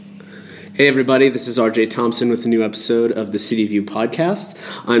Hey everybody, this is RJ Thompson with a new episode of the City View podcast.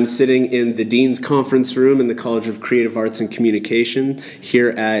 I'm sitting in the Dean's Conference Room in the College of Creative Arts and Communication here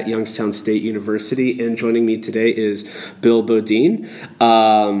at Youngstown State University, and joining me today is Bill Bodine,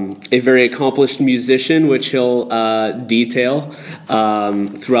 a very accomplished musician, which he'll detail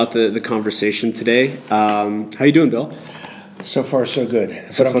throughout the conversation today. How you doing, Bill? So far, so good.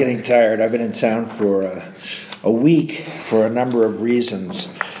 But I'm getting tired. I've been in town for a week for a number of reasons.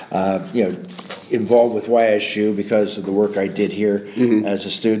 Involved with YSU because of the work I did here as a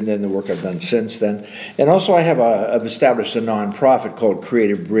student and the work I've done since then. And also I've established a nonprofit called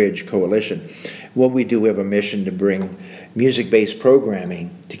Creative Bridge Coalition. What we do, we have a mission to bring music-based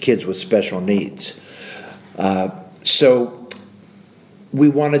programming to kids with special needs. So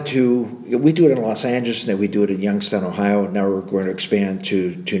we do it in Los Angeles, and then we do it in Youngstown, Ohio. Now we're going to expand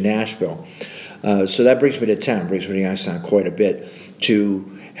to Nashville. So that brings me to town, brings me to Youngstown quite a bit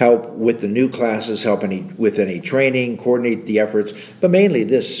to help with the new classes, with any training, coordinate the efforts. But mainly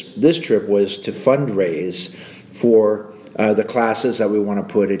this trip was to fundraise for the classes that we want to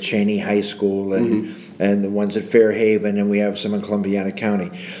put at Cheney High School and the ones at Fairhaven, and we have some in Columbiana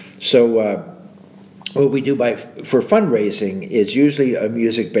County. So what we do for fundraising is usually a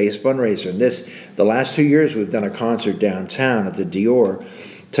music-based fundraiser. And the last 2 years we've done a concert downtown at the Dior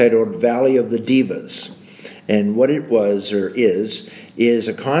titled Valley of the Divas. And what it was or is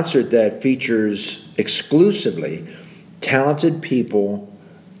a concert that features exclusively talented people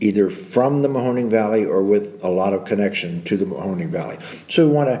either from the Mahoning Valley or with a lot of connection to the Mahoning Valley. So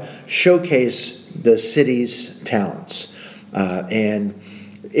we want to showcase the city's talents.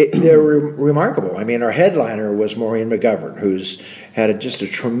 They're remarkable. I mean, our headliner was Maureen McGovern, who's had just a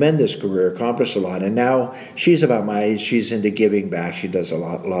tremendous career, accomplished a lot, and now she's about my age. She's into giving back. She does a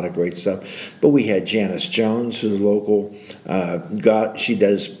lot of great stuff. But we had Janice Jones, who's local. She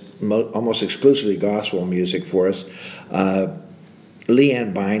does almost exclusively gospel music for us.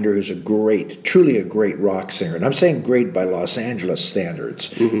 Leanne Binder, who's truly a great rock singer. And I'm saying great by Los Angeles standards.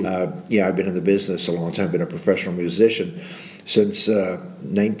 I've been in the business a long time. I've been a professional musician since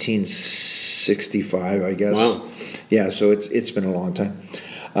 1965, I guess. Wow. Yeah, so it's been a long time.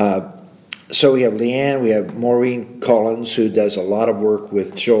 So we have Leanne, we have Maureen Collins, who does a lot of work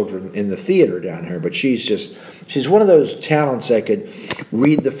with children in the theater down here, but she's one of those talents that could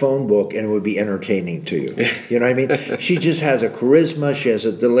read the phone book and it would be entertaining to you. You know what I mean? She just has a charisma, she has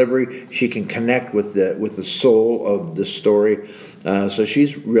a delivery, she can connect with the soul of the story. So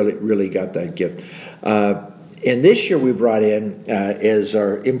she's really got that gift. And this year we brought in, as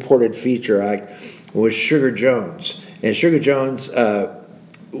our imported feature act, was Sugar Jones. And Sugar Jones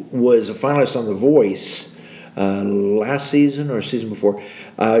was a finalist on The Voice last season or season before.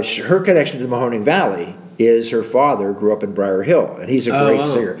 Her connection to the Mahoning Valley is her father grew up in Briar Hill, and he's a great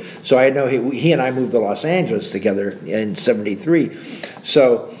singer. So I know he and I moved to Los Angeles together in '73.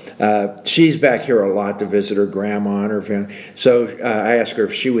 So she's back here a lot to visit her grandma and her family. So I asked her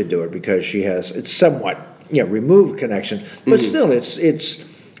if she would do it because it's somewhat removed connection, but still it's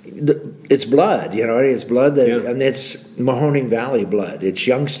blood, it's blood and it's Mahoning Valley blood. It's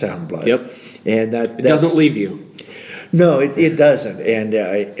Youngstown blood. Yep. And it doesn't leave you. No, it doesn't, and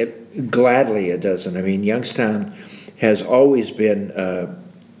gladly it doesn't. I mean, Youngstown has always been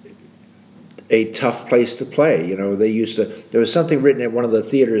a tough place to play. There was something written at one of the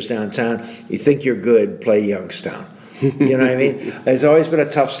theaters downtown. You think you're good, play Youngstown. You know what I mean? It's always been a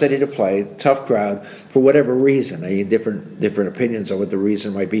tough city to play, tough crowd, for whatever reason. I mean, different opinions on what the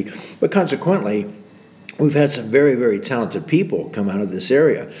reason might be. But consequently, we've had some very, very talented people come out of this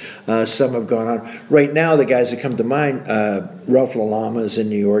area. Some have gone on. Right now, the guys that come to mind, Ralph LaLama is in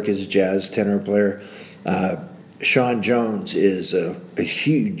New York, is a jazz tenor player. Sean Jones is a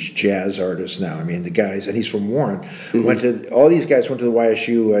huge jazz artist now. I mean, the guys, and he's from Warren. All these guys went to the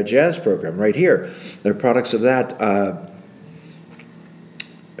YSU jazz program right here. They're products of that.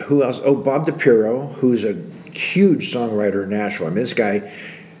 Who else? Oh, Bob DiPiero, who's a huge songwriter in Nashville. I mean, this guy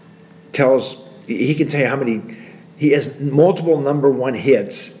he can tell you how many. He has multiple #1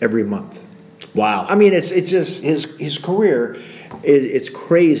 hits every month. Wow. I mean, it's just his career. It's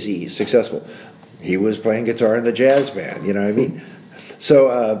crazy successful. He was playing guitar in the jazz band, you know what I mean?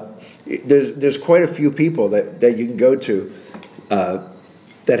 So there's quite a few people that you can go to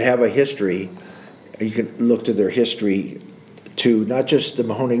that have a history. You can look to their history to not just the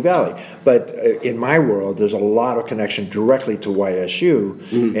Mahoning Valley, but in my world, there's a lot of connection directly to YSU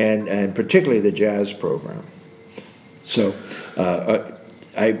and particularly the jazz program. So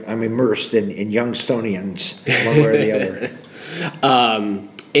I'm immersed in Youngstonians one way or the other.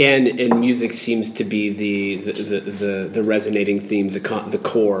 And music seems to be the resonating theme, the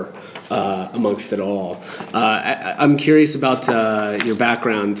core amongst it all. I'm curious about your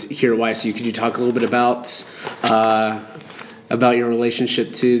background here at YSU. Could you talk a little bit about your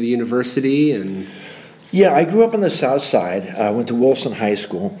relationship to the university? And yeah, I grew up on the South Side. I went to Wilson High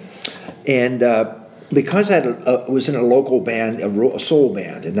School, and because I was in a local band, a soul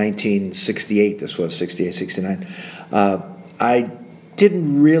band in 1968. This was 68, 69. I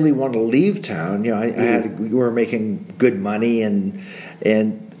didn't really want to leave town. You know, we were making good money, and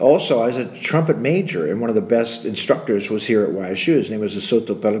also I was a trumpet major, and one of the best instructors was here at YSU. His name was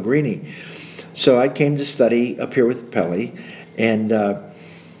Soto Pellegrini. So I came to study up here with Pelli, and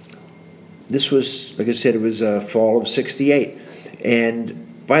this was, like I said, it was fall of 68.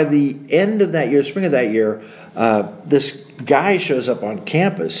 And by the end of that year, spring of that year, this guy shows up on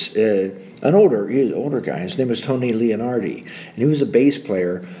campus, an older guy. His name was Tony Leonardi, and he was a bass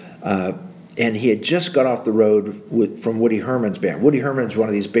player, and he had just got off the road from Woody Herman's band. Woody Herman's one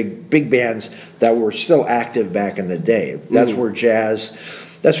of these big bands that were still active back in the day. That's where jazz.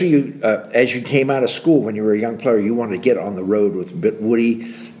 That's where you, as you came out of school when you were a young player, you wanted to get on the road with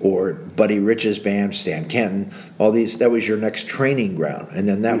Woody or Buddy Rich's band, Stan Kenton, all these. That was your next training ground, and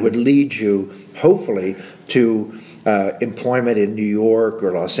then that would lead you, hopefully, to employment in New York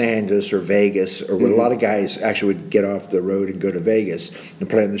or Los Angeles or Vegas, or where a lot of guys actually would get off the road and go to Vegas and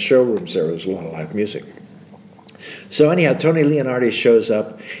play in the showrooms there. There was a lot of live music. So anyhow, Tony Leonardi shows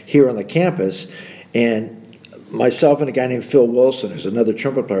up here on the campus, and myself and a guy named Phil Wilson, who's another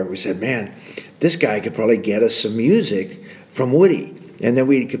trumpet player, we said, man, this guy could probably get us some music from Woody. And then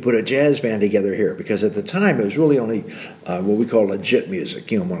we could put a jazz band together here, because at the time it was really only what we call legit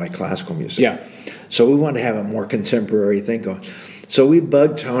music, more like classical music. Yeah. So we wanted to have a more contemporary thing going. So we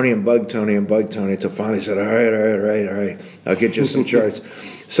bugged Tony until finally said, all right, I'll get you some charts.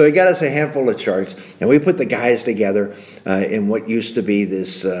 So he got us a handful of charts, and we put the guys together in what used to be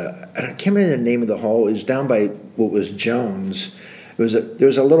this, I can't remember the name of the hall. It was down by what was Jones. There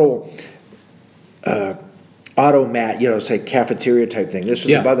was a little automat, it's like cafeteria type thing. This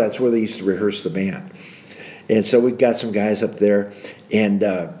was above that's where they used to rehearse the band. And so we got some guys up there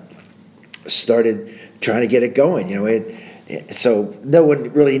and started trying to get it going, So no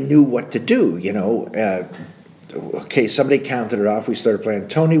one really knew what to do, Okay, somebody counted it off. We started playing.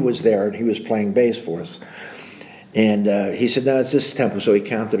 Tony was there, and he was playing bass for us. And he said, no, it's this tempo. So he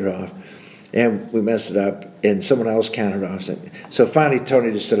counted it off. And we messed it up, and someone else counted it off. So finally,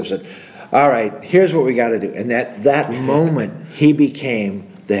 Tony just stood up and said, all right, here's what we got to do. And that moment, he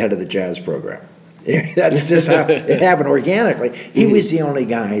became the head of the jazz program. That's just how it happened organically. He was the only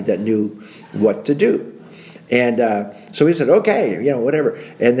guy that knew what to do. And so we said, okay, whatever.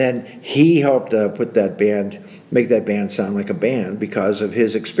 And then he helped make that band sound like a band because of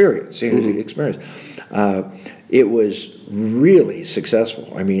his experience. It was really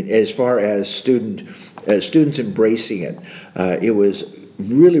successful. I mean, as far as students embracing it, it was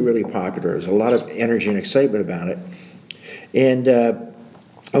really, really popular. There was a lot of energy and excitement about it. And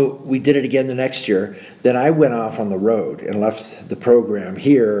we did it again the next year. Then I went off on the road and left the program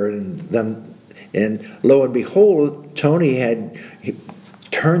here, and lo and behold, Tony had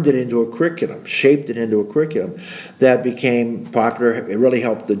turned it into a curriculum, shaped it into a curriculum that became popular. It really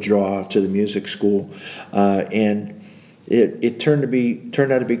helped the draw to the music school, and it turned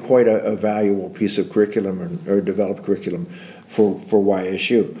out to be quite a valuable piece of curriculum or developed curriculum for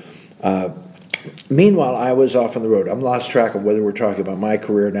YSU. Meanwhile, I was off on the road. I'm lost track of whether we're talking about my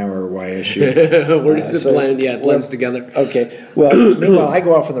career now or YSU. Where does it blend? Yeah, it blends together. Okay. Well, meanwhile, I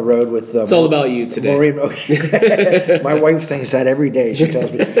go off on the road with... it's all about you today. Maureen. Okay. My wife thinks that every day. She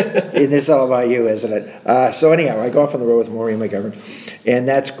tells me, and it's all about you, isn't it? So anyhow, I go off on the road with Maureen McGovern, and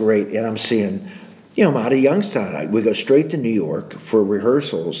that's great. And I'm seeing, I'm out of Youngstown. We go straight to New York for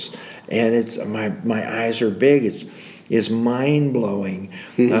rehearsals, and it's my eyes are big. It's mind-blowing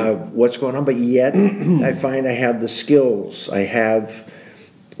what's going on, but yet I find I have the skills.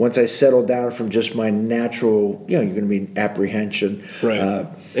 Once I settle down from just my natural, you're going to be apprehension. Right.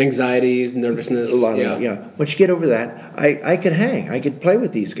 Anxiety, nervousness. A lot of Once you get over that, I could hang. I could play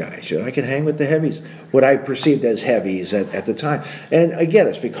with these guys. I could hang with the heavies, what I perceived as heavies at the time. And again,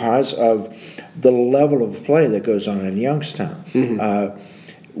 it's because of the level of play that goes on in Youngstown.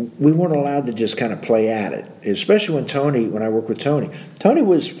 We weren't allowed to just kind of play at it, especially when I worked with Tony. Tony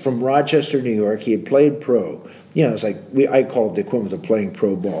was from Rochester, New York. He had played pro. It's like I call it the equivalent of playing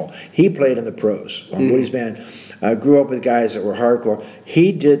pro ball. He played in the pros on Woody's band. Grew up with guys that were hardcore.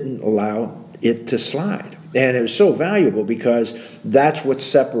 He didn't allow it to slide. And it was so valuable because that's what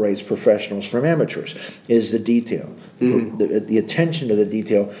separates professionals from amateurs, is the detail, the attention to the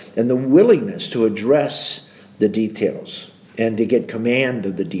detail, and the willingness to address the details and to get command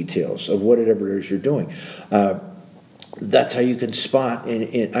of the details of whatever it is you're doing. That's how you can spot,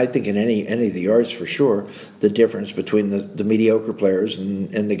 I think, in any of the arts for sure, the difference between the mediocre players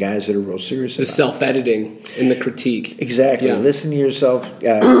and the guys that are real serious. The self-editing and the critique. Exactly. Yeah. Listen to yourself,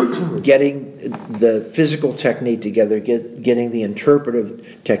 getting the physical technique together, getting the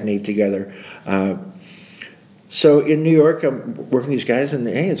interpretive technique together. So in New York, I'm working with these guys, and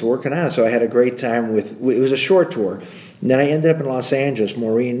hey, it's working out. So I had a great time it was a short tour. And then I ended up in Los Angeles.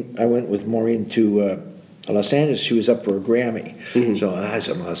 I went with Maureen to Los Angeles. She was up for a Grammy. So I was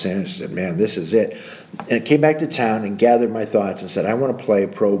in Los Angeles and said, man, this is it. And I came back to town and gathered my thoughts and said, I want to play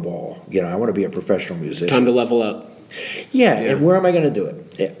pro ball. I want to be a professional musician. Time to level up. Yeah, and where am I going to do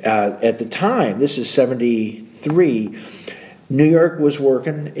it? At the time, this is 73, New York was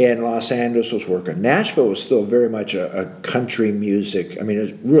working and Los Angeles was working. Nashville was still very much a country music. I mean, it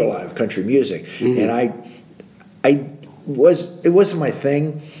was real live country music. And it wasn't my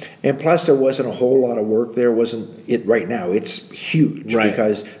thing, and plus there wasn't a whole lot of work there. Right now it's huge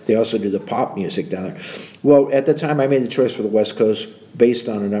because they also do the pop music down there. Well, at the time I made the choice for the West Coast based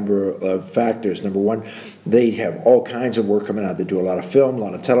on a number of factors. Number one, they have all kinds of work coming out. They do a lot of film, a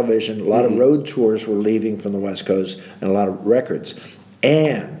lot of television, a lot of road tours were leaving from the West Coast, and a lot of records.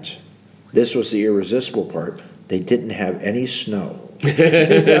 And this was the irresistible part, they didn't have any snow.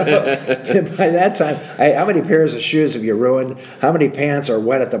 And by that time, how many pairs of shoes have you ruined? How many pants are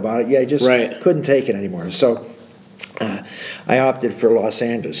wet at the bottom? I just couldn't take it anymore. So I opted for Los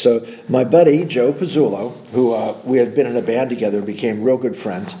Angeles. So my buddy, Joe Pizzullo, who we had been in a band together, became real good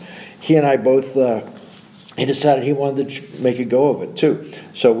friends. He and I both, he decided he wanted to make a go of it too.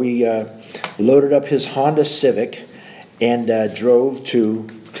 So we loaded up his Honda Civic and drove to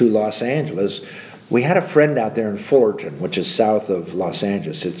Los Angeles. We had a friend out there in Fullerton, which is south of Los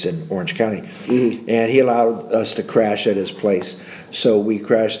Angeles. It's in Orange County. And he allowed us to crash at his place. So we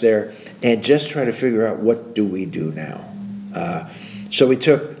crashed there and just tried to figure out, what do we do now? So we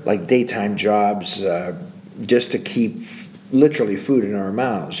took like daytime jobs just to keep literally food in our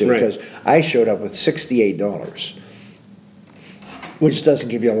mouths. Because I showed up with $68, which doesn't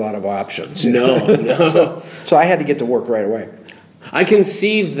give you a lot of options. No. So I had to get to work right away. I can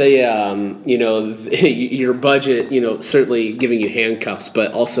see the, your budget, certainly giving you handcuffs,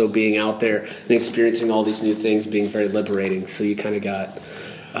 but also being out there and experiencing all these new things being very liberating. So you kind of got.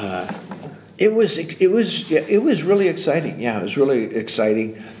 It was really exciting. Yeah, it was really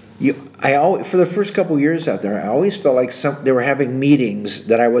exciting. For the first couple of years out there, I always felt like they were having meetings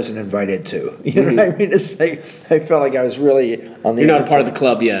that I wasn't invited to. You know what I mean? It's like I felt like I was really on the. You're not a part of the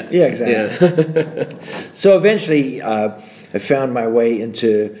club yet. Yeah, exactly. Yeah. So eventually, I found my way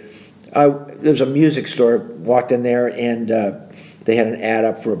into. There was a music store. Walked in there, and they had an ad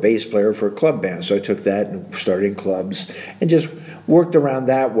up for a bass player for a club band. So I took that and started in clubs and just worked around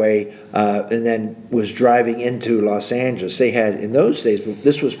that way, and then was driving into Los Angeles. They had, in those days,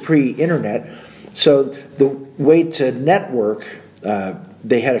 this was pre-internet, so the way to network,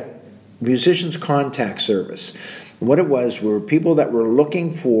 they had a musicians contact service. What it was were people that were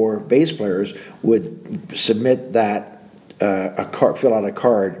looking for bass players would submit that fill out a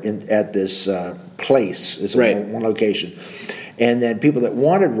card at this place. It's one location. And then people that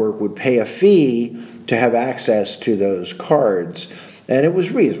wanted work would pay a fee to have access to those cards. And it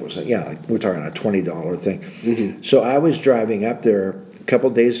was reasonable. So, we're talking a $20 thing. So I was driving up there a couple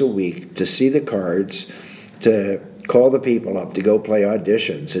days a week to see the cards, to call the people up, to go play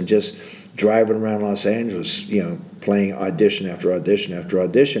auditions, and just driving around Los Angeles, playing audition after audition after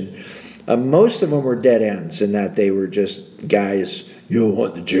audition. Most of them were dead ends in that they were just guys,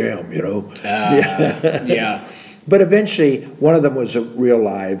 want the jam, Yeah. But eventually, one of them was a real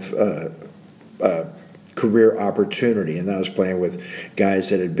live career opportunity, and I was playing with guys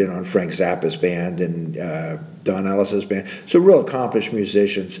that had been on Frank Zappa's band and Don Ellis's band. So real accomplished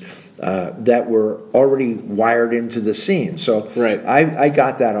musicians that were already wired into the scene. So I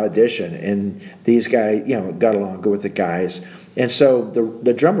got that audition, and these guys, got along good with the guys. And so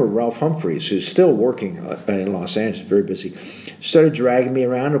the drummer, Ralph Humphreys, who's still working in Los Angeles, very busy, started dragging me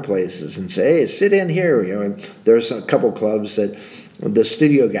around to places and say, hey, sit in here. And there's a couple clubs that the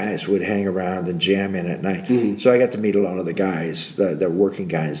studio guys would hang around and jam in at night. So I got to meet a lot of the guys, the working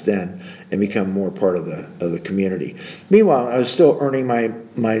guys then, and become more part of the community. Meanwhile, I was still earning my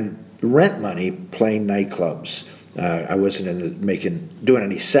rent money playing nightclubs. I wasn't doing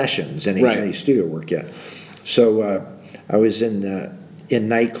any sessions, any studio work yet. So I was in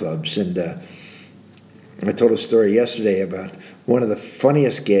nightclubs, and I told a story yesterday about one of the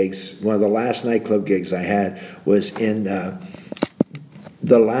funniest gigs, one of the last nightclub gigs I had was in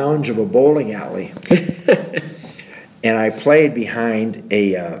the lounge of a bowling alley. And I played behind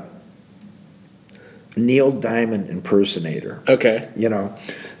a Neil Diamond impersonator. Okay. You know,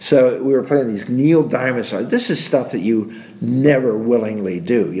 so we were playing these Neil Diamond songs. This is stuff that you never willingly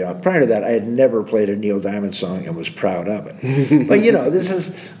do. You know, prior to that, I had never played a Neil Diamond song and was proud of it. But you know, this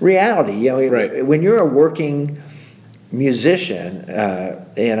is reality. You know, right. When you're a working musician,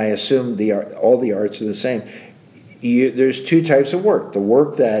 and I assume all the arts are the same. There's two types of work: the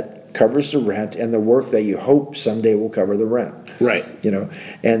work that covers the rent, and the work that you hope someday will cover the rent. Right. You know,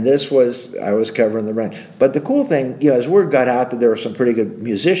 and I was covering the rent. But the cool thing, you know, as word got out that there were some pretty good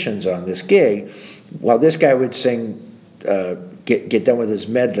musicians on this gig, while this guy would sing, get done with his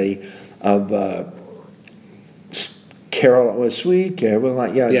medley of Carol, was Sweet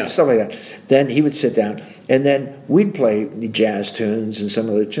Caroline, you know, stuff like that. Then he would sit down, and then we'd play jazz tunes and some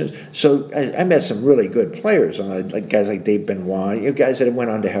other tunes. So I met some really good players on it, like guys like Dave Benoit, you know, guys that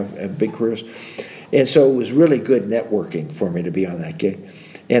went on to have big careers. And so it was really good networking for me to be on that gig.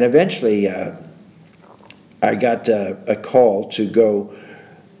 And eventually I got a call to go.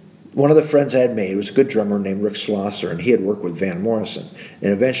 One of the friends I had made was a good drummer named Rick Schlosser, and he had worked with Van Morrison.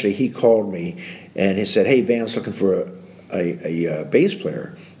 And eventually he called me, and he said, "Hey, Van's looking for a bass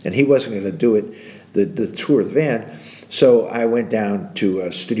player," and he wasn't going to do it, the tour with Van. So I went down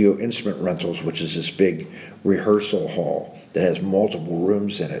to Studio Instrument Rentals, which is this big rehearsal hall that has multiple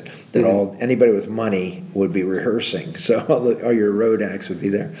rooms in it. That anybody with money would be rehearsing. So all your road acts would be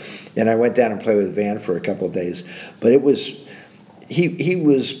there. And I went down and played with Van for a couple of days. But it was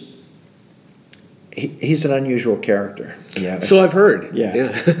he's an unusual character. Yeah. So I've heard. Yeah.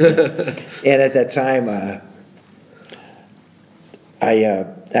 And at that time, I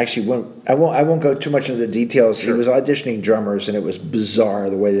actually went. I won't go too much into the details. Sure. He was auditioning drummers, and it was bizarre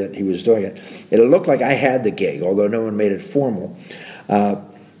the way that he was doing it. It looked like I had the gig, although no one made it formal.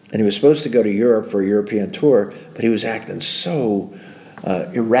 And he was supposed to go to Europe for a European tour, but he was acting so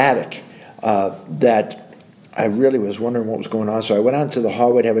erratic that I really was wondering what was going on. So I went out to the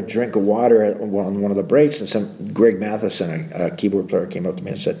hallway to have a drink of water on one of the breaks, and Greg Matheson, a keyboard player, came up to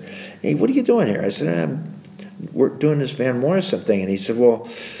me and said, "Hey, what are you doing here?" I said, "We're doing this Van Morrison thing." And he said, "Well,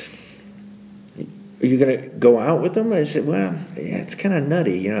 are you going to go out with them?" I said, "Well, yeah, it's kind of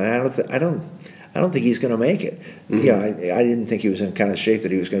nutty. You know, I don't think he's going to make it." Mm-hmm. Yeah, I didn't think he was in kind of shape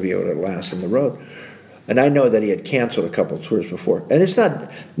that he was going to be able to last on the road. And I know that he had canceled a couple of tours before, and it's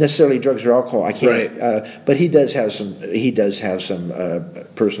not necessarily drugs or alcohol. I can't, right. But he does have some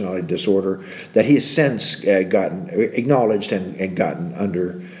personality disorder that he has since gotten acknowledged and gotten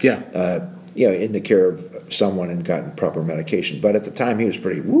under. Yeah. In the care of someone and gotten proper medication. But at the time, he was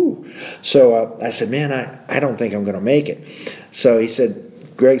pretty woo. So I said, "Man, I don't think I'm going to make it." So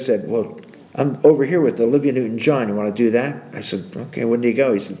Greg said, "Well, I'm over here with Olivia Newton-John. You want to do that?" I said, "Okay, when do you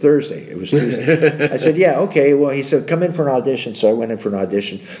go?" He said, "Thursday." It was Tuesday. I said, "Yeah, okay." Well, he said, "Come in for an audition." So I went in for an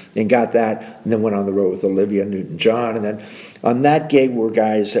audition and got that, and then went on the road with Olivia Newton-John. And then on that gig were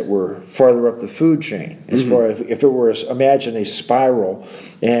guys that were farther up the food chain. As far as if it were, imagine a spiral,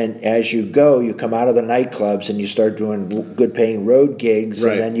 and as you go, you come out of the nightclubs and you start doing good-paying road gigs,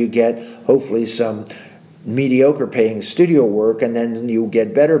 right. And then you get hopefully some mediocre paying studio work, and then you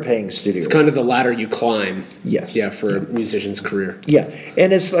get better paying studio It's work. kind of the ladder you climb. Yes. Yeah, for a musician's career. Yeah,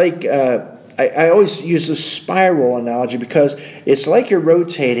 and it's like I always use the spiral analogy because it's like you're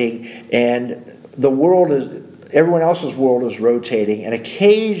rotating, and everyone else's world is rotating, and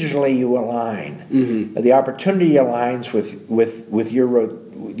occasionally you align. Mm-hmm. The opportunity aligns with your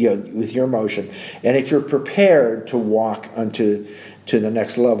with your motion, and if you're prepared to walk onto the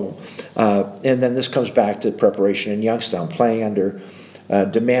next level, and then this comes back to preparation in Youngstown, playing under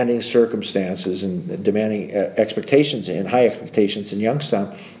demanding circumstances and demanding expectations and high expectations in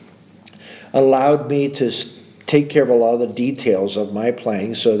Youngstown, allowed me to take care of a lot of the details of my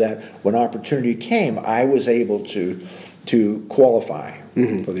playing, so that when opportunity came, I was able to qualify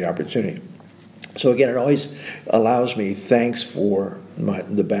for the opportunity. So again, it always allows me, thanks for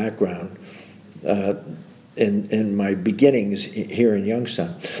the background in my beginnings here in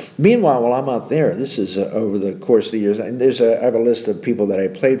Youngstown. Meanwhile, while I'm out there, this is over the course of the years, and I have a list of people that I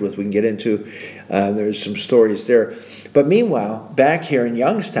played with we can get into. There's some stories there. But meanwhile, back here in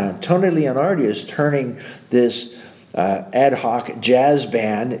Youngstown, Tony Leonardi is turning this ad hoc jazz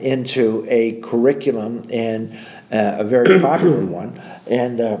band into a curriculum, and a very popular one.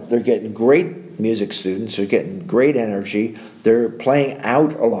 And they're getting great music students. They're getting great energy. They're playing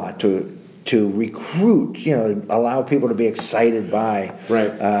out a lot to recruit, allow people to be excited by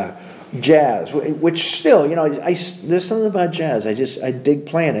Right. jazz, which still, there's something about jazz. I dig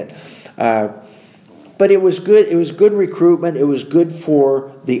playing it. But it was good. It was good recruitment. It was good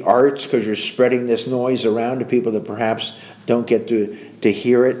for the arts because you're spreading this noise around to people that perhaps don't get to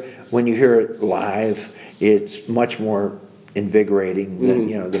hear it. When you hear it live, it's much more invigorating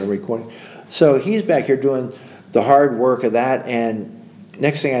than a recording. So he's back here doing the hard work of that, and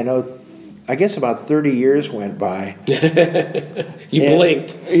next thing I know, I guess about 30 years went by. You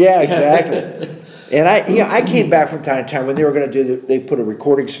blinked. Yeah, exactly. And I came back from time to time when they were going to they put a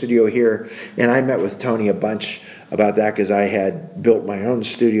recording studio here, and I met with Tony a bunch about that because I had built my own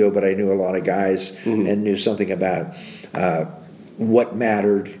studio, but I knew a lot of guys and knew something about what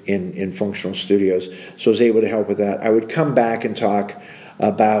mattered in functional studios. So I was able to help with that. I would come back and talk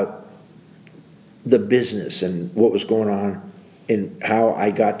about the business and what was going on and how I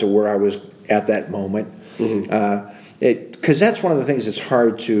got to where I was at that moment. Because that's one of the things that's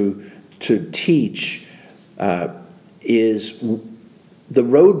hard to teach is the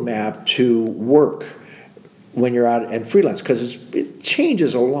roadmap to work when you're out and freelance, because it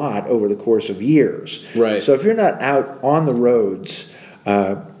changes a lot over the course of years. Right. So if you're not out on the roads,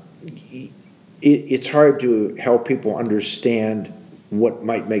 it's hard to help people understand what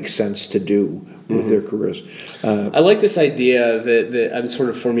might make sense to do with their careers. I like this idea that I'm sort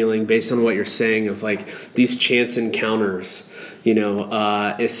of formulating based on what you're saying of like these chance encounters,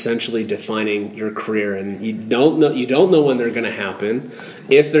 essentially defining your career, and you don't know when they're going to happen,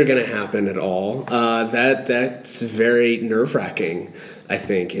 if they're going to happen at all. That's very nerve-wracking, I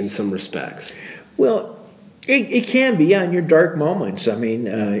think, in some respects. Well, it can be, in your dark moments. I mean,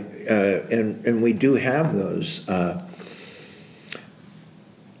 and we do have those.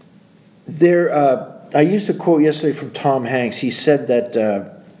 I used a quote yesterday from Tom Hanks. He said that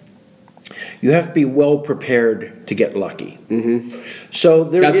you have to be well prepared to get lucky. So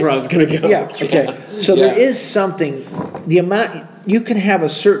that's where I was going to go. Yeah. Okay. So there is something. The amount you can have a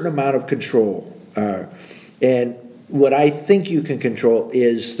certain amount of control, and what I think you can control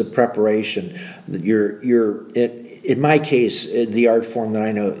is the preparation. In my case, the art form that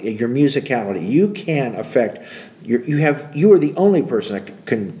I know, your musicality. You can affect. You are the only person that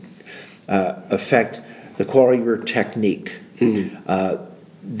can affect the quality of your technique,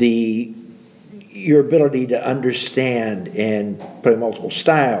 your ability to understand and play multiple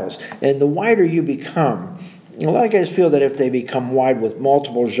styles. And the wider you become, a lot of guys feel that if they become wide with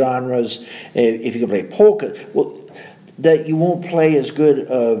multiple genres, if you can play polka, that you won't play as good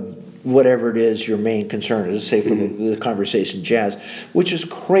of whatever it is your main concern is, say for the conversation jazz, which is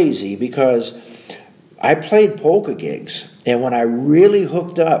crazy because I played polka gigs, and when I really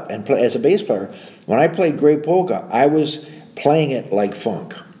hooked up and play as a bass player, when I played great polka, I was playing it like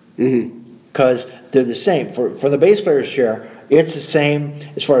funk. Because they're the same. For the bass player's chair, it's the same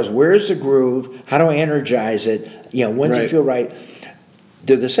as far as where's the groove, how do I energize it, when does it feel right.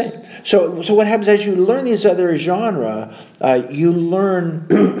 They're the same. So what happens as you learn these other genre, you learn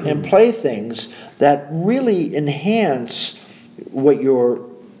and play things that really enhance what your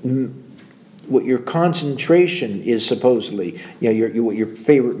concentration is supposedly, what your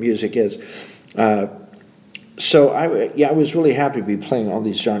favorite music is. So I was really happy to be playing all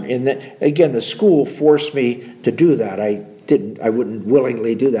these genres. And again, the school forced me to do that. I wouldn't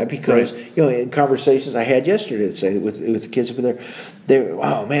willingly do that because in conversations I had yesterday, say with the kids over there,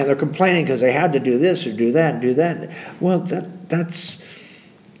 they're complaining because they had to do this or do that and do that. Well,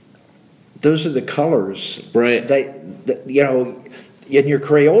 those are the colors, right? In your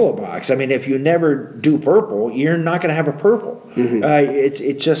Crayola box. I mean, if you never do purple, you're not going to have a purple.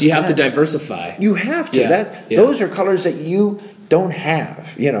 It's just you have to diversify. You have to. Those are colors that you don't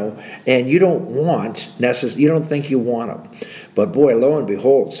have, and you don't want necessarily. You don't think you want them, but boy, lo and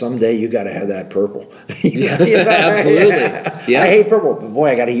behold, someday you got to have that purple. Absolutely. Yeah. I hate purple, but boy,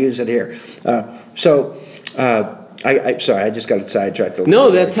 I got to use it here. I'm sorry, I just got sidetracked.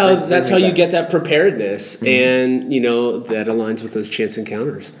 No, that's how you get that preparedness, and that aligns with those chance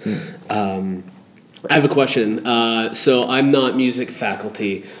encounters. I have a question. So I'm not music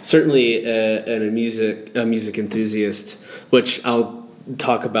faculty, certainly a music enthusiast, which I'll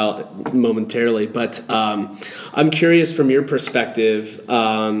talk about momentarily. But I'm curious from your perspective,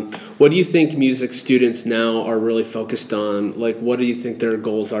 what do you think music students now are really focused on? Like, what do you think their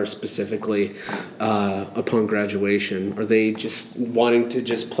goals are specifically upon graduation? Are they just wanting to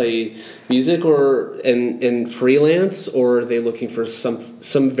just play music and freelance, or are they looking for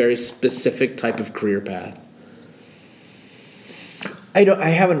some very specific type of career path? I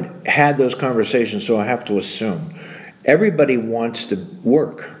haven't had those conversations, so I have to assume everybody wants to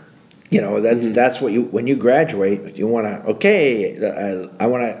work. That's what when you graduate, you want to, I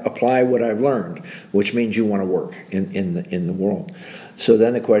want to apply what I've learned, which means you want to work in the world. So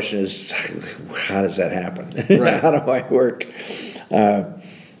then the question is, how does that happen? Right. How do I work?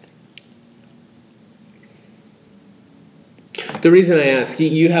 The reason I ask,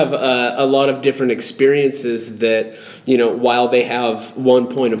 you have a lot of different experiences that, while they have one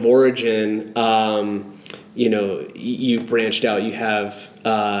point of origin, you've branched out. You have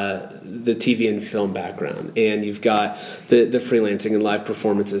the TV and film background, and you've got the freelancing and live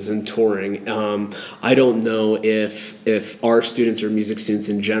performances and touring. I don't know if our students or music students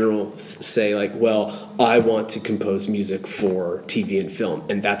in general say like, well, I want to compose music for TV and film,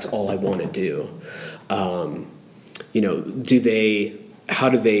 and that's all I want to do. How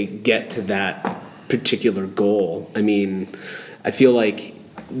do they get to that particular goal? I mean, I feel like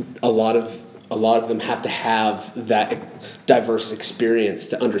a lot of them have to have that diverse experience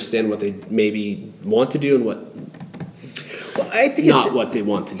to understand what they maybe want to do and what what they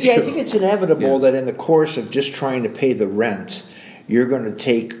want to do. Yeah, I think it's inevitable that in the course of just trying to pay the rent, you're going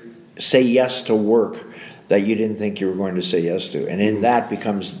to say yes to work that you didn't think you were going to say yes to, and in that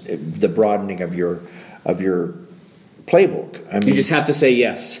becomes the broadening of your playbook. I mean, you just have to say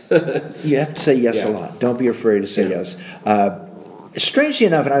yes. You have to say yes a lot. Don't be afraid to say yes. Strangely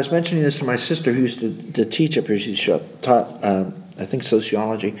enough, and I was mentioning this to my sister who used to teach up here, she taught, I think,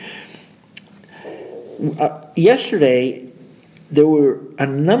 sociology. Yesterday, there were a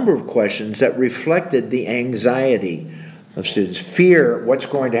number of questions that reflected the anxiety of students. Fear, what's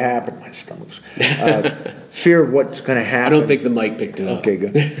going to happen? My stomach's. Fear of what's going to happen. I don't think the mic picked it up. Okay,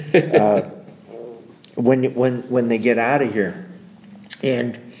 good. When they get out of here.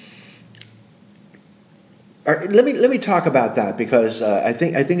 And let me talk about that because I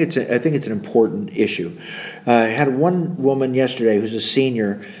think it's an important issue. I had one woman yesterday who's a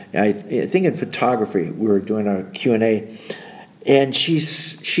senior, I think in photography. We were doing a Q&A, and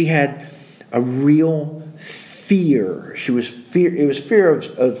she had a real fear. It was fear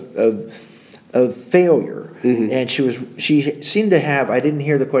of failure, and she seemed to have. I didn't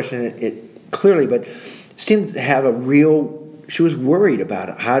hear the question clearly, but seemed to have she was worried about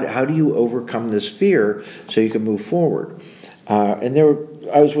it. How do you overcome this fear so you can move forward? And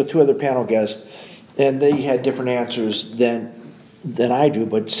I was with two other panel guests, and they had different answers than I do.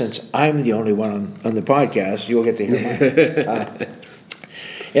 But since I'm the only one on the podcast, you'll get to hear mine.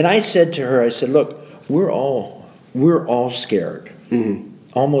 And I said to her, look, we're all scared. Mm-hmm.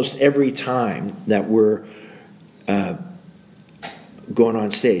 Almost every time that we're going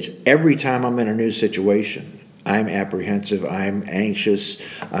on stage, every time I'm in a new situation, I'm apprehensive, I'm anxious,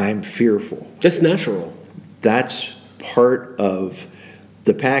 I'm fearful. That's natural. That's part of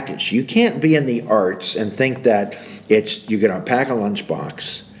the package. You can't be in the arts and think that you're going to pack a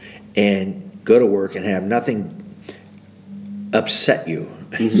lunchbox and go to work and have nothing upset you.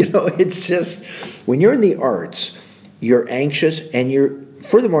 Mm-hmm. It's just, when you're in the arts, you're anxious, and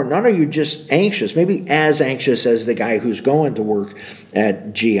furthermore, not are you just anxious, maybe as anxious as the guy who's going to work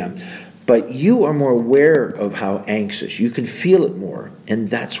at GM, but you are more aware of how anxious. You can feel it more, and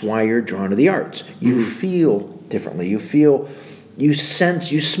that's why you're drawn to the arts. You feel differently. You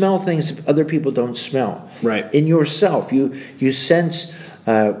sense, you smell things other people don't smell. Right. In yourself, you sense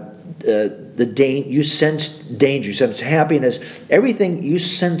you sense danger, you sense happiness. Everything you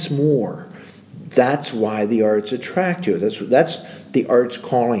sense more. That's why the arts attract you. That's the arts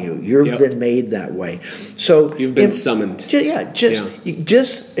calling you. You've been made that way. So you've been summoned.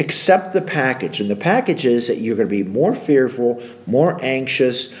 Just accept the package, and the package is that you're going to be more fearful, more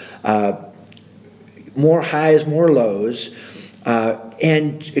anxious, more highs, more lows,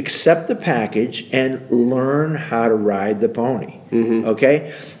 and accept the package and learn how to ride the pony. Mm-hmm.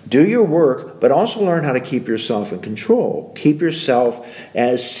 Okay? Do your work, but also learn how to keep yourself in control. Keep yourself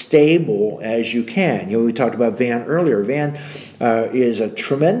as stable as you can. We talked about Van earlier. Van is a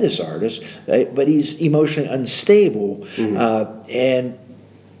tremendous artist, but he's emotionally unstable. Mm-hmm. And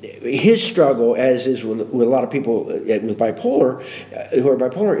his struggle, as is with a lot of people with bipolar, who are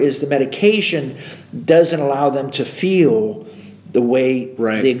bipolar, is the medication doesn't allow them to feel the way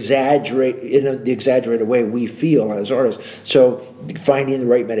the exaggerated way we feel as artists. So finding the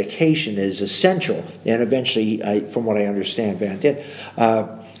right medication is essential, and eventually, from what I understand, Van did.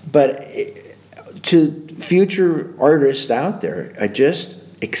 But to future artists out there, I just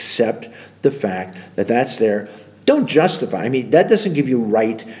accept the fact that that's there. Don't justify. I mean, that doesn't give you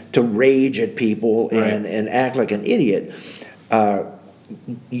right to rage at people and act like an idiot.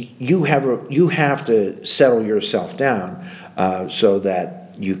 You have to settle yourself down so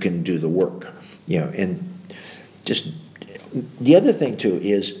that you can do the work. And just The other thing, too,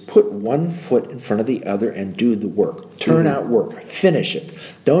 is put one foot in front of the other and do the work. Turn out work. Finish it.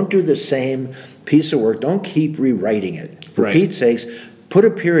 Don't do the same piece of work. Don't keep rewriting it. For Pete's sakes, put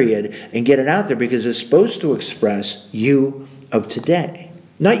a period and get it out there because it's supposed to express you of today.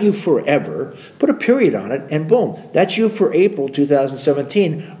 Not you forever. Put a period on it, and boom, that's you for April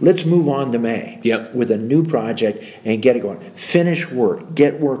 2017. Let's move on to May with a new project and get it going. Finish work.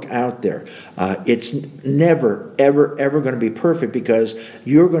 Get work out there. It's never, ever, ever going to be perfect because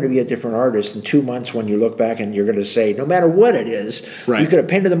you're going to be a different artist in 2 months when you look back and you're going to say, no matter what it is, you could have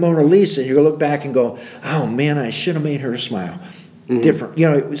painted the Mona Lisa and you're going to look back and go, oh man, I should have made her smile. Different,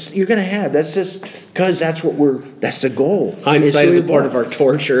 you're going to have. That's just because that's the goal. Hindsight is a part of our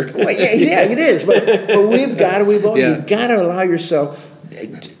torture. Well, yeah, it is. But we've got to evolve. You've got to allow yourself.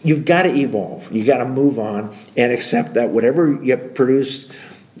 You've got to evolve. You got to move on and accept that whatever you produced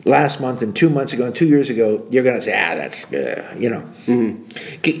last month and 2 months ago and 2 years ago, you're going to say, that's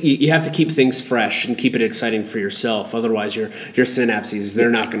You have to keep things fresh and keep it exciting for yourself. Otherwise, your synapses, they're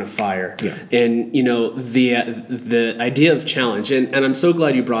not going to fire. And, the idea of challenge, and I'm so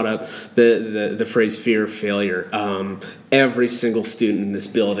glad you brought up the phrase fear of failure. Every single student in this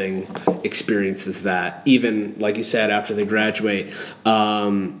building experiences that, even, like you said, after they graduate.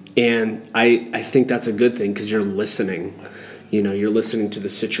 And I think that's a good thing because you're listening. You're listening to the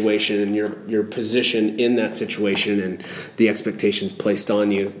situation and your position in that situation and the expectations placed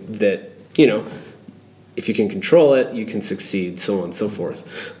on you that, if you can control it, you can succeed, so on and so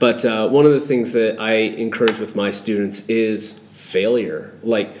forth. But one of the things that I encourage with my students is failure.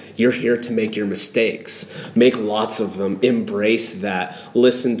 Like, you're here to make your mistakes. Make lots of them. Embrace that.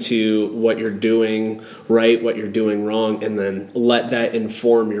 Listen to what you're doing right, what you're doing wrong, and then let that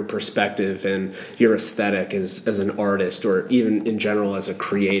inform your perspective and your aesthetic as an artist or even in general as a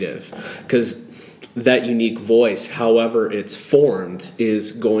creative. Because that unique voice, however it's formed,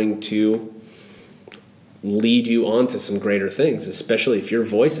 is going to lead you on to some greater things, especially if your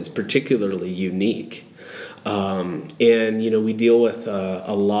voice is particularly unique. And we deal with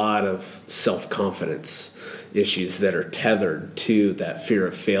a lot of self-confidence issues that are tethered to that fear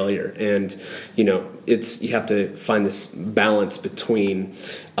of failure. And, you have to find this balance between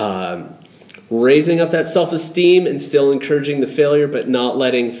raising up that self-esteem and still encouraging the failure, but not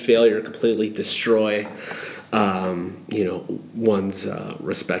letting failure completely destroy one's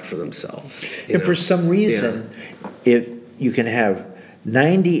respect for themselves. And for some reason, if you can have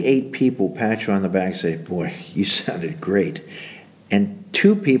 98 people pat you on the back and say, boy, you sounded great. And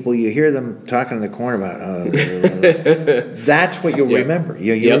 2 people, you hear them talking in the corner about, that's what you'll remember.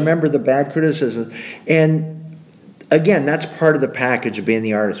 You remember the bad criticism. And again, that's part of the package of being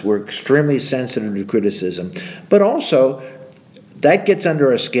the artist. We're extremely sensitive to criticism. But also, that gets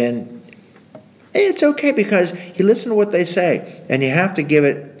under our skin. It's okay because you listen to what they say. And you have to give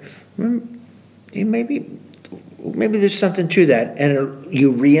it, maybe there's something to that, and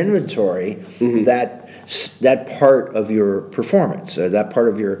you re-inventory that part of your performance, that part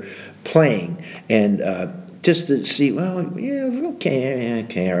of your playing, and just to see,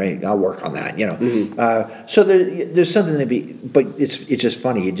 okay, all right, I'll work on that, So there's something to be, but it's just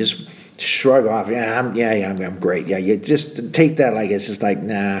funny. You just shrug off. I'm great. Yeah, you just take that like it's just like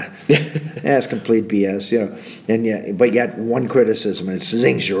nah, that's complete BS. And but yet one criticism and it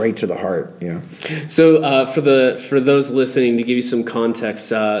zings you right to the heart. So for those listening, to give you some context,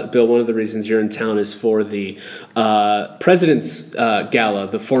 Bill, one of the reasons you're in town is for the President's Gala,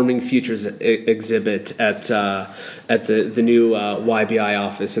 the Forming Futures exhibit at the new YBI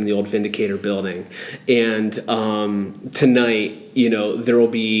office in the old Vindicator building, and tonight, there will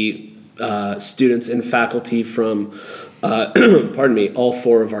be students and faculty from all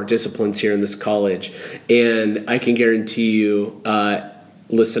 4 of our disciplines here in this college, and I can guarantee you,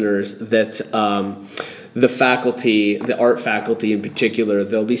 listeners, that the faculty, the art faculty in particular,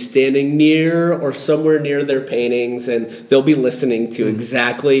 they'll be standing near or somewhere near their paintings, and they'll be listening to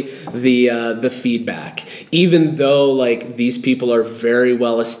exactly the feedback. Even though these people are very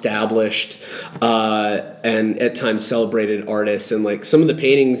well established and at times celebrated artists, and some of the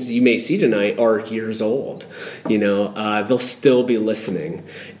paintings you may see tonight are years old, they'll still be listening,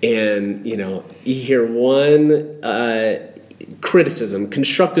 and you hear one criticism,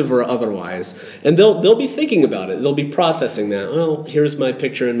 constructive or otherwise, and they'll be thinking about it. They'll be processing that. Well, here's my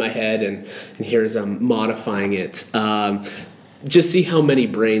picture in my head, and here's modifying it. Just see how many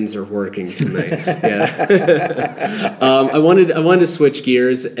brains are working tonight. I wanted to switch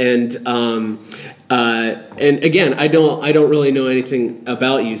gears, and again, I don't really know anything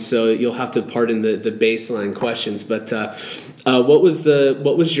about you, so you'll have to pardon the baseline questions. But What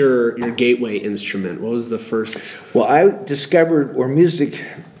was your gateway instrument? What was the first? Well, I discovered where music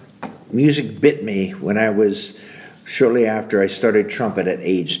bit me when I was shortly after I started trumpet at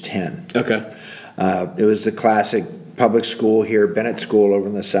age 10. Okay. It was the classic public school here, Bennett School over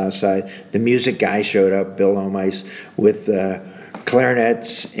on the south side. The music guy showed up, Bill Omice, with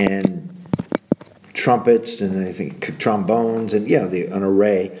clarinets and trumpets and I think trombones and an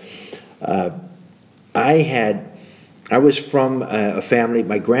array. I was from a family.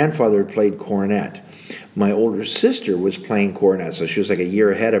 My grandfather played cornet. My older sister was playing cornet, so she was like a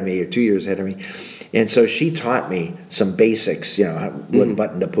year ahead of me or 2 years ahead of me. And so she taught me some basics, what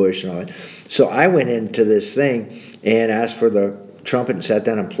button to push and all that. So I went into this thing and asked for the trumpet and sat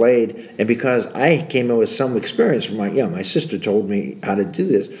down and played. And because I came in with some experience from my sister told me how to do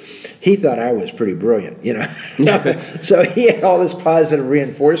this, he thought I was pretty brilliant, So he had all this positive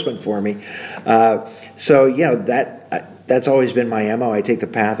reinforcement for me. That's always been my MO. I take the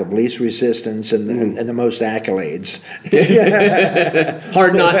path of least resistance and the most accolades.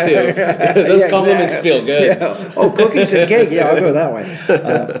 Hard not to. Those compliments feel good. Yeah. Oh, cookies and cake. Yeah, I'll go that way.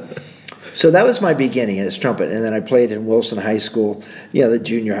 So that was my beginning as trumpet. And then I played in Wilson High School, the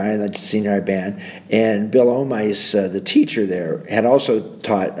junior high and the senior high band. And Bill Omice, the teacher there, had also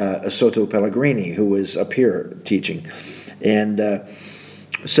taught Soto Pellegrini, who was up here teaching. And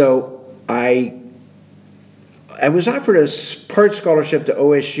so I was offered a part scholarship to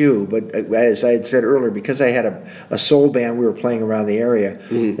OSU, but as I had said earlier, because I had a soul band, we were playing around the area.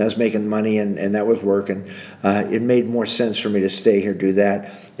 I was making money, and that was working. It made more sense for me to stay here, do that,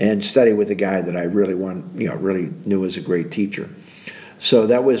 and study with a guy that I really really knew was a great teacher. So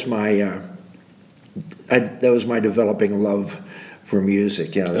that was my developing love for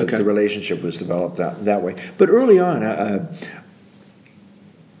music. The relationship was developed that way. But early on,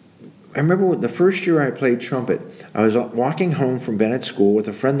 I remember the first year I played trumpet, I was walking home from Bennett School with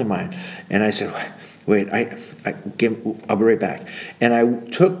a friend of mine, and I said, wait, I'll be right back. And I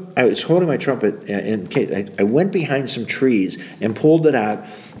was holding my trumpet in case, I went behind some trees and pulled it out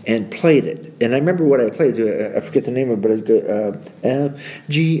and played it. And I remember what I played, I forget the name of it, but F,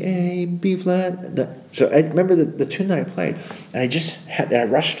 G, A, B flat. So I remember the tune that I played, and I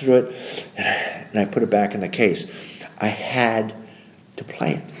rushed through it, and I put it back in the case. I had to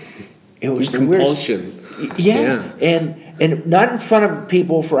play it. It was compulsion. Yeah, and not in front of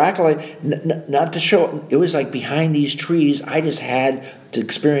people for accolade, not to show. It was like behind these trees. I just had to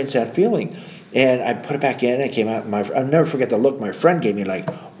experience that feeling, and I put it back in. I came out. I'll never forget the look my friend gave me. Like,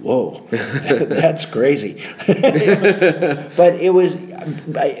 whoa, that's crazy. But it was.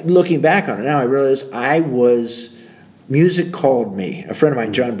 Looking back on it now, I realize music called me. A friend of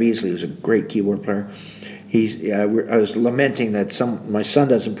mine, John Beasley, who's a great keyboard player. I was lamenting that my son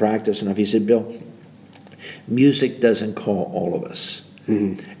doesn't practice enough. He said, Bill, music doesn't call all of us.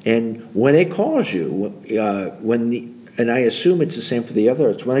 And when it calls you, and I assume it's the same for the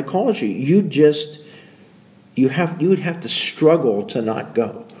others, when it calls you, you would have to struggle to not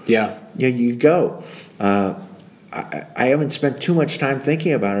go. Yeah. Yeah, you go. I haven't spent too much time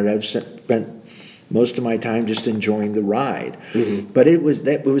thinking about it. I've spent most of my time just enjoying the ride. But it was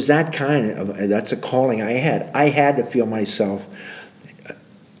that kind of, that's a calling I had. I had to feel myself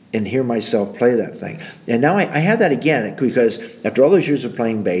and hear myself play that thing. And now I have that again, because after all those years of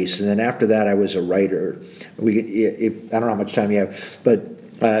playing bass, and then after that I was a writer. I don't know how much time you have,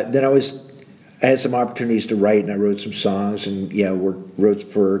 but then I had some opportunities to write, and I wrote some songs, and wrote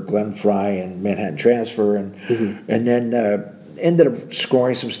for Glenn Frey and Manhattan Transfer, and then ended up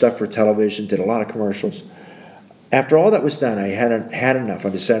scoring some stuff for television, did a lot of commercials. After all that was done, I hadn't had enough. I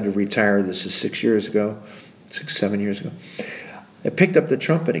decided to retire. This is 7 years ago. I picked up the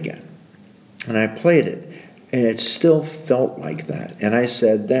trumpet again, and I played it, and it still felt like that. And I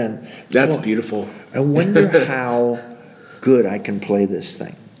said then, that's beautiful. I wonder how good I can play this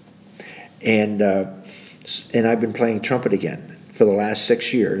thing. And I've been playing trumpet again for the last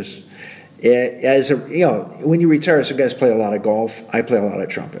 6 years. When you retire, some guys play a lot of golf. I play a lot of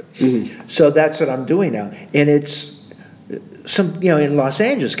trumpet. So that's what I'm doing now. And it's in Los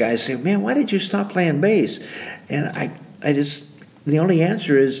Angeles, guys say, "Man, why did you stop playing bass?" And the only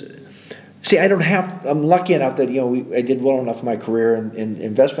answer is, I'm lucky enough that I did well enough in my career and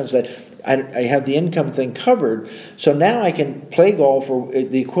investments that I have the income thing covered. So now I can play golf or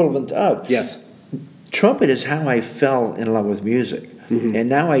the equivalent of. Yes. Trumpet is how I fell in love with music. And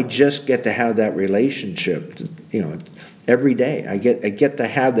now I just get to have that relationship, every day. I get to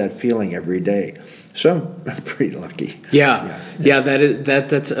have that feeling every day. So I'm pretty lucky. Yeah.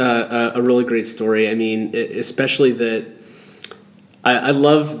 That's a really great story. I mean, especially that I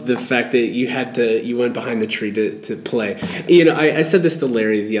love the fact that you went behind the tree to play. I said this to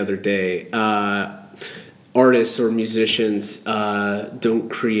Larry the other day. Artists or musicians don't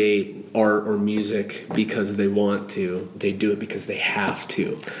create art or music because they want to. They do it because they have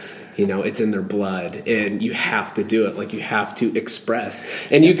to. It's in their blood, and you have to do it. Like, you have to express,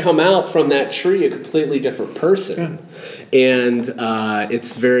 and you come out from that tree a completely different person. And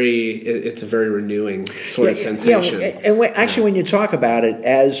it's a very renewing sort of sensation. Actually, when you talk about it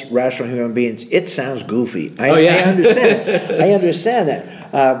as rational human beings, it sounds goofy. I understand it. I understand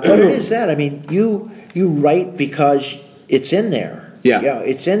that. But it is that. I mean, you write because it's in there. Yeah,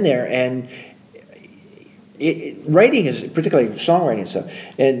 it's in there, and writing is, particularly songwriting and stuff,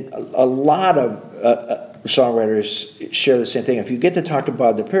 and a lot of songwriters share the same thing. If you get to talk to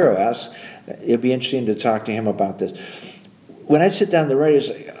Bob DePiro, it'd be interesting to talk to him about this. When I sit down to write, it's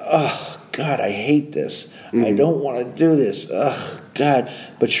like, oh, God, I hate this. Mm-hmm. I don't want to do this. Oh, God.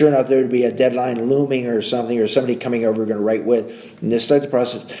 But sure enough, there would be a deadline looming or something, or somebody coming over going to write with, and they start the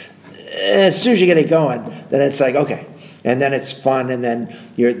process. As soon as you get it going, then it's like, okay. And then it's fun, and then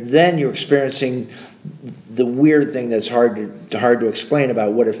you're experiencing the weird thing that's hard to explain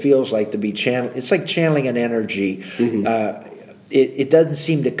about what it feels like to be channeled. It's like channeling an energy. Mm-hmm. It doesn't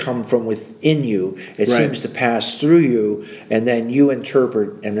seem to come from within you. It seems to pass through you, and then you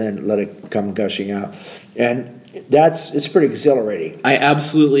interpret and then let it come gushing out. And it's pretty exhilarating. I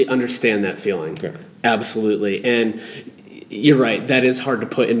absolutely understand that feeling. Okay. Absolutely. And you're right. That is hard to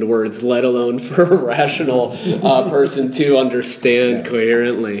put into words, let alone for a rational person to understand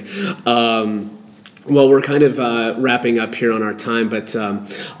coherently. Well, we're kind of wrapping up here on our time, but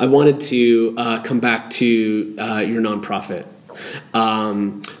I wanted to come back to your nonprofit.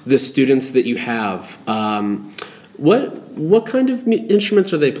 The students that you have, what kind of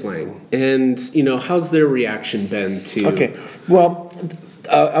instruments are they playing, and how's their reaction been to? Okay, well,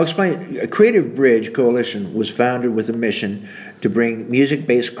 I'll explain. Creative Bridge Coalition was founded with a mission to bring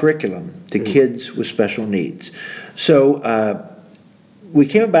music-based curriculum to kids with special needs. So we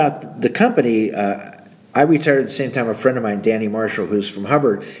came about the company. I retired at the same time. A friend of mine, Danny Marshall, who's from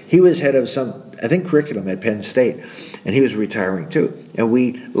Hubbard, he was head of curriculum at Penn State, and he was retiring too. And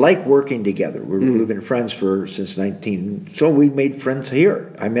we like working together. We've been friends since 19. So we made friends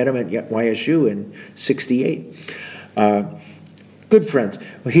here. I met him at YSU in '68. Good friends.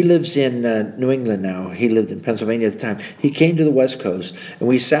 Well, he lives in New England now. He lived in Pennsylvania at the time. He came to the West Coast, and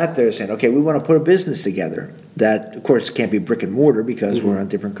we sat there saying, okay, we want to put a business together that, of course, can't be brick and mortar because we're on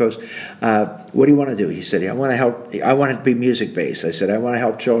different coasts. What do you want to do? He said, I want to help. I want it to be music-based. I said, I want to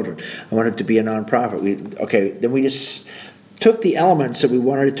help children. I want it to be a nonprofit. Then we just took the elements that we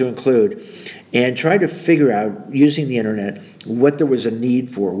wanted it to include and tried to figure out, using the internet, what there was a need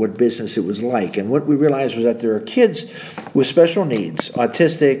for, what business it was like. And what we realized was that there are kids with special needs,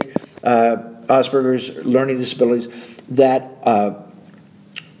 autistic, Asperger's, learning disabilities, that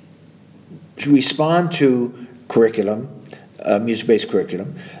respond to curriculum, music-based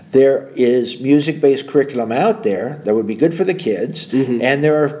curriculum. There is music-based curriculum out there that would be good for the kids, and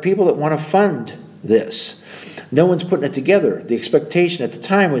there are people that want to fund this. No one's putting it together. The expectation at the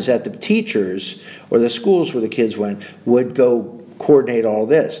time was that the teachers or the schools where the kids went would go coordinate all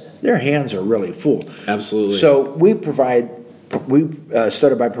this. Their hands are really full. Absolutely. So we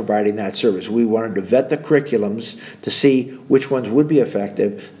started by providing that service. We wanted to vet the curriculums to see which ones would be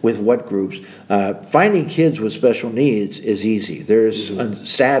effective with what groups. Finding kids with special needs is easy. There's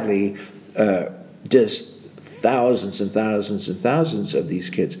sadly just thousands and thousands and thousands of these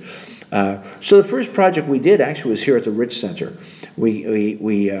kids. So the first project we did actually was here at the Rich Center.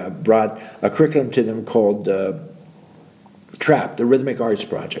 We brought a curriculum to them called TRAP, the Rhythmic Arts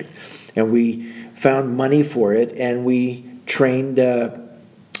Project, and we found money for it, and we trained an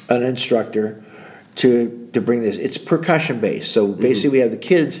instructor to bring this. It's percussion based, so basically we have the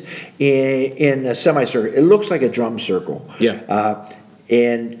kids in a semicircle. It looks like a drum circle,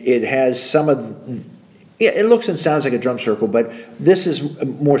 and it has some of. Yeah, it looks and sounds like a drum circle, but this is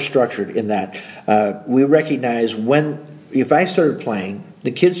more structured in that we recognize if I started playing, the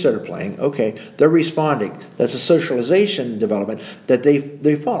kids started playing, okay, they're responding. That's a socialization development that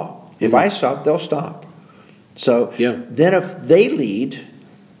they follow. If I stop, they'll stop. So then if they lead,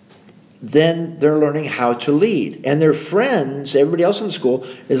 then they're learning how to lead. And their friends, everybody else in the school,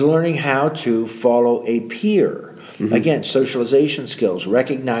 is learning how to follow a peer. Again, socialization skills,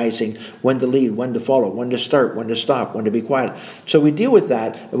 recognizing when to lead, when to follow, when to start, when to stop, when to be quiet. So we deal with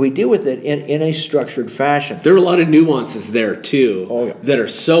that, and we deal with it in a structured fashion. There are a lot of nuances there, too, that are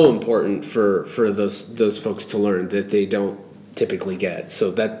so important for those folks to learn that they don't typically get. So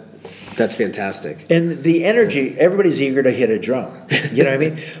That's fantastic. And the energy, everybody's eager to hit a drum. You know what I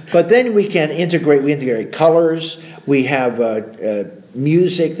mean? But then we integrate colors. We have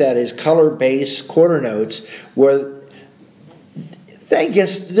music that is color-based, quarter notes, where I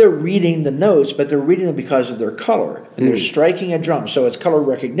guess they're reading the notes, but they're reading them because of their color. And they're striking a drum. So it's color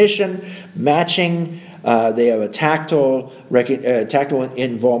recognition, matching. They have a tactile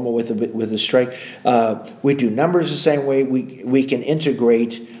involvement with the strike. We do numbers the same way. We can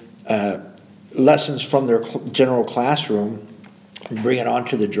integrate lessons from their general classroom and bring it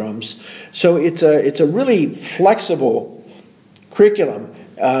onto the drums. So it's a really flexible curriculum,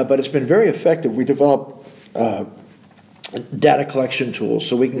 but it's been very effective. We develop data collection tools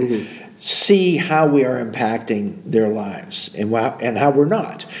so we can see how we are impacting their lives and how we're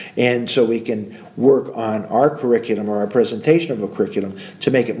not. And so we can work on our curriculum or our presentation of a curriculum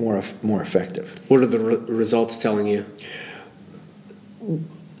to make it more effective. What are the results telling you?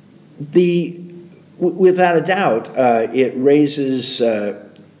 Without a doubt, it raises,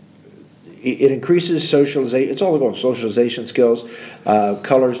 it increases socialization. It's all about socialization skills,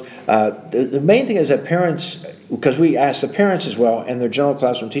 colors. The main thing is that parents, because we ask the parents as well and their general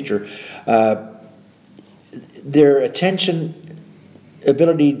classroom teacher, their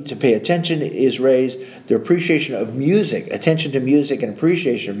ability to pay attention is raised. Their appreciation of music, attention to music and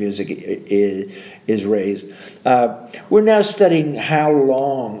appreciation of music is raised. We're now studying how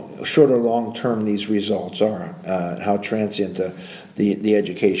short or long term these results are, how transient the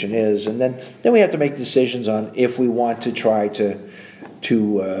education is, and then we have to make decisions on if we want to try to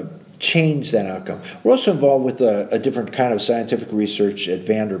change that outcome. We're also involved with a different kind of scientific research at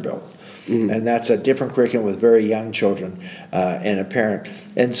Vanderbilt. And that's a different curriculum with very young children and a parent.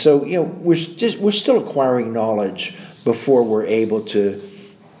 And so, we're still acquiring knowledge before we're able to,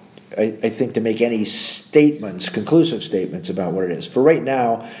 I think, to make any conclusive statements about what it is. For right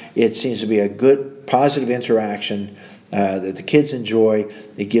now, it seems to be a good, positive interaction that the kids enjoy.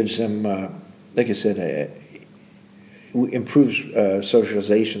 It gives them, like I said, improves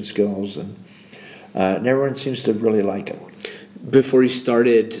socialization skills, and everyone seems to really like it. Before you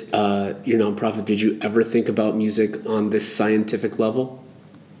started your nonprofit, did you ever think about music on this scientific level?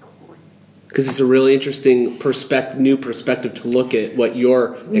 Because it's a really interesting new perspective to look at what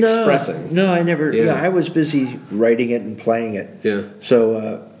you're expressing. No, I never. Yeah. I was busy writing it and playing it. Yeah.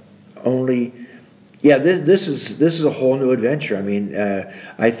 So only. Yeah, this is a whole new adventure. I mean,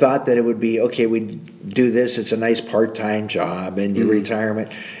 I thought that it would be okay. We do this; it's a nice part-time job and your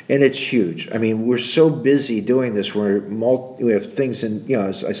retirement, and it's huge. I mean, we're so busy doing this. We have things in,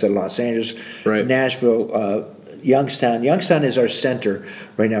 as I said, Los Angeles, right. Nashville, Youngstown. Youngstown is our center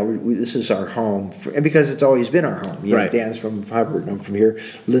right now. This is our home, and because it's always been our home. Right. Dan's from Hubbard, and I'm from here.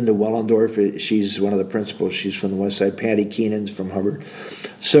 Linda Wellendorf, she's one of the principals. She's from the West Side. Patty Keenan's from Hubbard.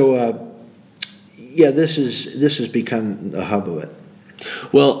 So. Yeah, this has become the hub of it.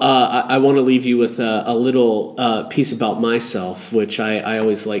 Well, I want to leave you with a little piece about myself, which I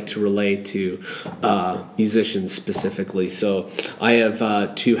always like to relay to musicians specifically. So I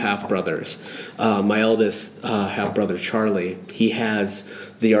have two half-brothers. My eldest half-brother, Charlie, he has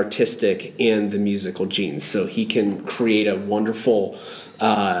the artistic and the musical genes. So he can create a wonderful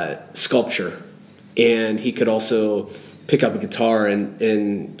sculpture, and he could also pick up a guitar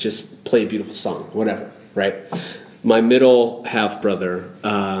and just play a beautiful song, whatever, right? My middle half-brother,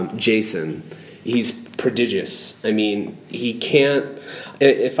 Jason, he's prodigious. I mean, he can't,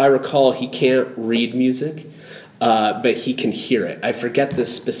 if I recall, he can't read music, but he can hear it. I forget the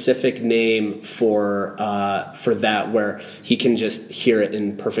specific name for that, where he can just hear it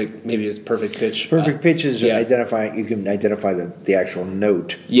in perfect pitch. Perfect pitch is you can identify the actual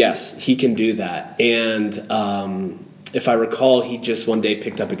note. Yes, he can do that. And if I recall, he just one day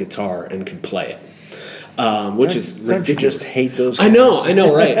picked up a guitar and could play it, which is ridiculous. Don't you just hate those guys? I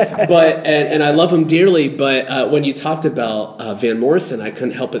know, right? But and I love him dearly. But when you talked about Van Morrison, I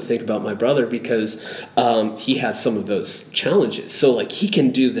couldn't help but think about my brother because he has some of those challenges. So like he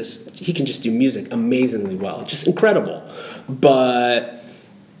can do this, he can just do music amazingly well, just incredible. But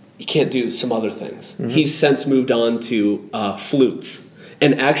he can't do some other things. Mm-hmm. He's since moved on to flutes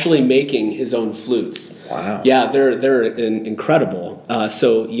and actually making his own flutes. Wow. Yeah, they're incredible.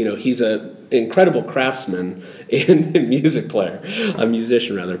 So he's an incredible craftsman and a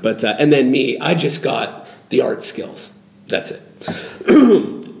musician rather. But and then me, I just got the art skills. That's it.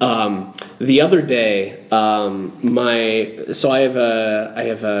 The other day, I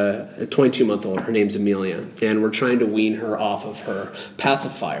have a 22-month-old. Her name's Amelia, and we're trying to wean her off of her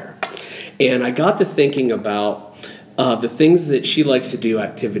pacifier. And I got to thinking about the things that she likes to do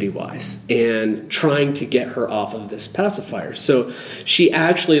activity-wise and trying to get her off of this pacifier. So she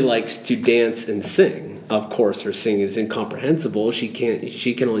actually likes to dance and sing. Of course, her singing is incomprehensible. She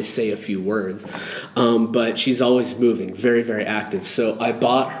can only say a few words, but she's always moving, very, very active. So I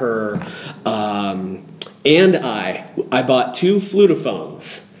bought her, I bought 2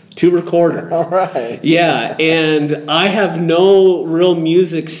 flutophones. 2 recorders. All right. Yeah, and I have no real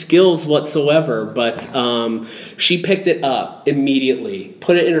music skills whatsoever, but she picked it up immediately,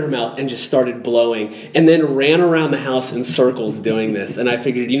 put it in her mouth, and just started blowing, and then ran around the house in circles doing this. And I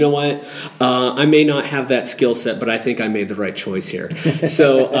figured, you know what? I may not have that skill set, but I think I made the right choice here.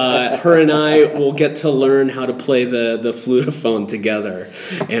 So her and I will get to learn how to play the flutophone together,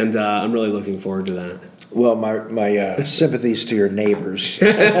 and I'm really looking forward to that. Well, my sympathies to your neighbors.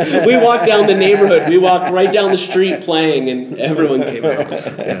 We walked down the neighborhood. We walked right down the street playing, and everyone came out.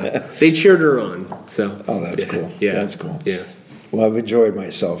 Yeah. They cheered her on. So. Oh, that's cool. Yeah, that's cool. Yeah. Well, I've enjoyed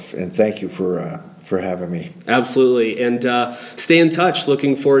myself, and thank you for having me. Absolutely, and stay in touch.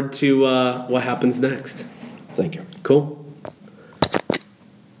 Looking forward to what happens next. Thank you. Cool.